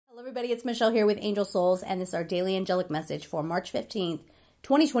everybody, it's Michelle here with Angel Souls, and this is our daily angelic message for March 15th,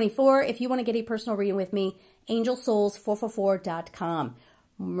 2024. If you want to get a personal reading with me, angelsouls444.com.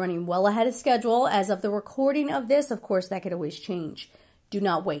 I'm running well ahead of schedule as of the recording of this. Of course, that could always change. Do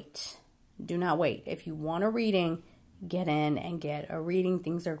not wait. Do not wait. If you want a reading, get in and get a reading.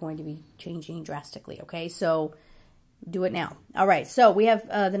 Things are going to be changing drastically, okay? So do it now. All right, so we have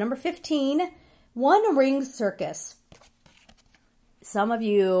the number 15, One Ring Circus. Some of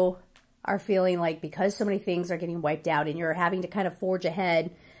you are feeling like because so many things are getting wiped out and you're having to kind of forge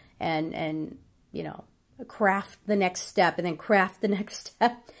ahead and you know, craft the next step and then craft the next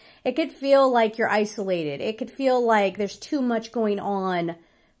step. It could feel like you're isolated. It could feel like there's too much going on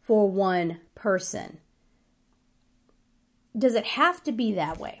for one person. Does it have to be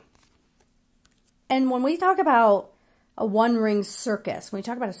that way? And when we talk about a one-ring circus, when we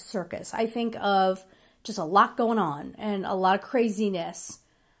talk about a circus, I think of just a lot going on and a lot of craziness.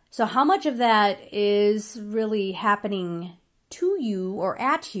 So how much of that is really happening to you or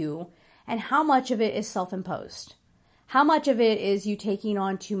at you, and how much of it is self-imposed? How much of it is you taking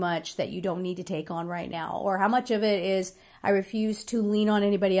on too much that you don't need to take on right now? Or how much of it is I refuse to lean on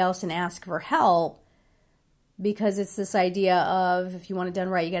anybody else and ask for help because it's this idea of if you want it done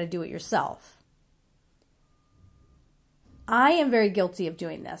right, you got to do it yourself. I am very guilty of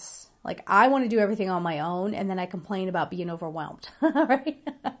doing this. Like, I want to do everything on my own, and then I complain about being overwhelmed, right?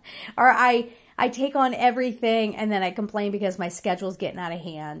 Or I take on everything, and then I complain because my schedule's getting out of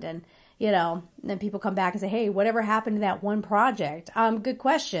hand. And, you know, then people come back and say, hey, whatever happened to that one project? Good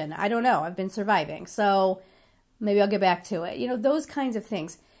question. I don't know. I've been surviving, so maybe I'll get back to it. You know, those kinds of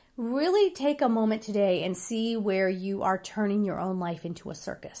things. Really take a moment today and see where you are turning your own life into a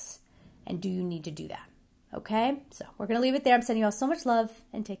circus. And do you need to do that? Okay? So we're going to leave it there. I'm sending you all so much love,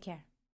 and take care.